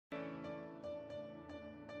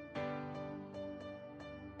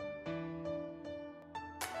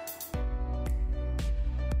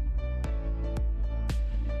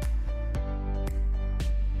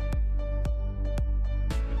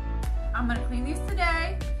I'm gonna clean these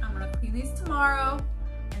today, I'm gonna clean these tomorrow,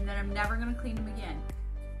 and then I'm never gonna clean them again.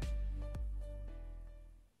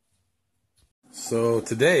 So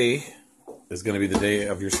today is gonna be the day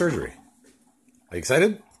of your surgery. Are you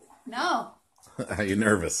excited? No. Are you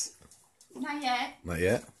nervous? Not yet. Not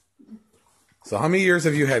yet? So how many years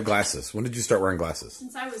have you had glasses? When did you start wearing glasses?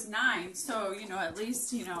 Since I was 9, so, you know, at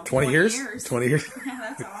least, you know, 20 years? 20 years?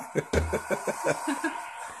 Yeah, that's all.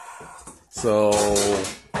 So,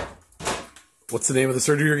 what's the name of the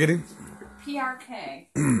surgery you're getting? PRK.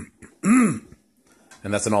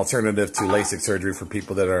 And that's an alternative to LASIK surgery for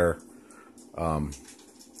people that are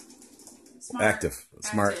active.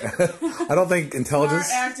 Smart. I don't think intelligence.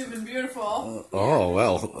 Smart, active, and beautiful. Oh,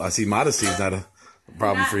 well, I see modesty is not a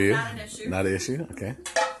problem for you. Not an issue. Not an issue? Okay.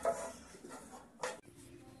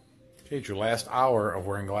 Okay, it's your last hour of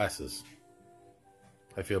wearing glasses.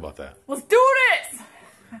 How do you feel about that? Let's do this!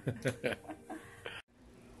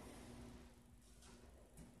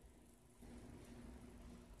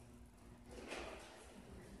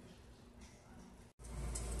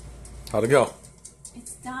 How'd it go?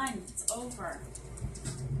 It's done. It's over.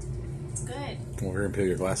 It's good. Come over here and peel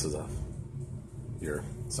your glasses off. Your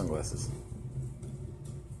sunglasses.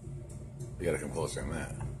 You gotta come closer than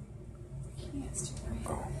that. Yeah, it's too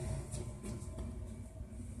bright. Oh.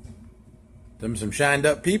 Them some shined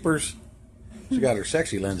up peepers. She got her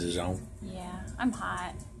sexy lenses on. Yeah, I'm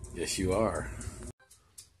hot. Yes, you are.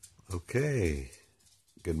 Okay.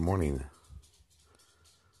 Good morning.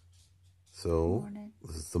 So,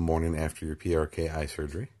 this is the morning after your PRK eye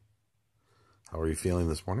surgery. How are you feeling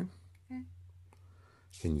this morning? Okay.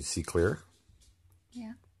 Can you see clear?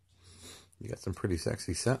 Yeah. You got some pretty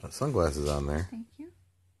sexy sunglasses on there. Thank you.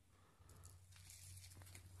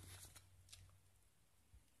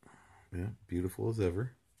 Yeah, beautiful as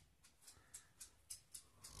ever.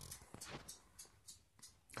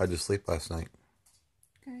 How'd you sleep last night?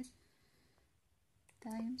 Good.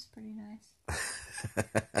 Valium's pretty nice.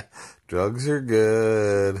 Drugs are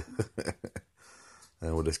good.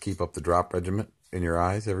 And we'll just keep up the drop regimen in your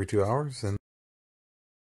eyes every 2 hours. And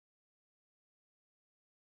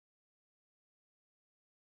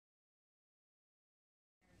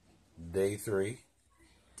Day 3.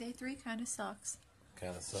 Day 3 kind of sucks.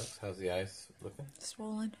 Kind of sucks. How's the eyes looking?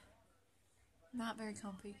 Swollen. Not very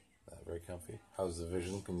comfy. Not very comfy. How's the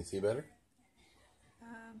vision? Can you see better?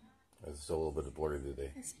 It's still a little bit blurry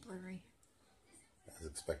today. It's blurry. As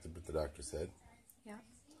expected, but the doctor said. Yeah.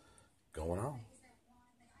 Going on.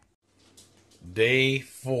 Day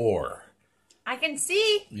 4. I can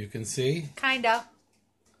see. You can see? Kinda.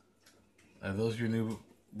 Are those your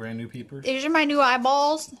brand new peepers? These are my new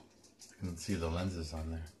eyeballs. I can see the lenses on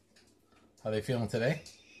there. How are they feeling today?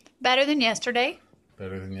 Better than yesterday.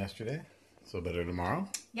 Better than yesterday? So better tomorrow?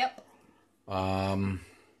 Yep.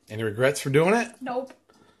 Any regrets for doing it? Nope.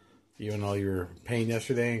 Even though you were pain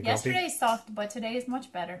yesterday and grumpy? Yesterday sucked, but today is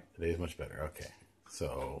much better. Today is much better. Okay.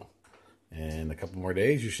 So, in a couple more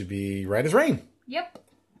days, you should be right as rain. Yep.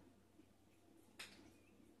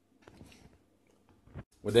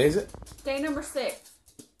 What day is it? Day number 6.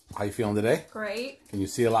 How you feeling today? Great. Can you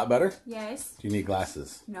see a lot better? Yes. Do you need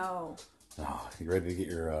glasses? No. Oh, you ready to get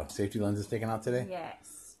your safety lenses taken out today?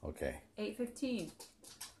 Yes. Okay. 8:15.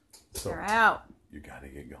 So, They're out. you got to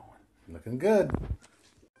get going. Looking good.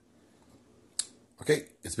 Okay,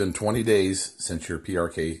 it's been 20 days since your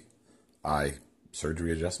PRK eye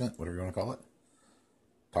surgery adjustment, whatever you want to call it.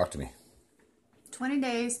 Talk to me. 20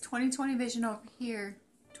 days, 20/20 vision over here,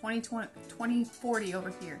 20/40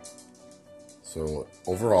 over here. So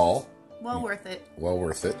overall, Well worth it. well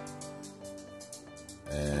worth it.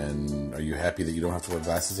 And are you happy that you don't have to wear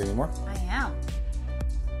glasses anymore? I am.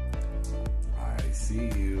 I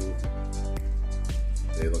see you.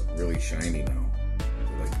 They look really shiny now.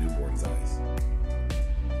 They're like newborn's eyes.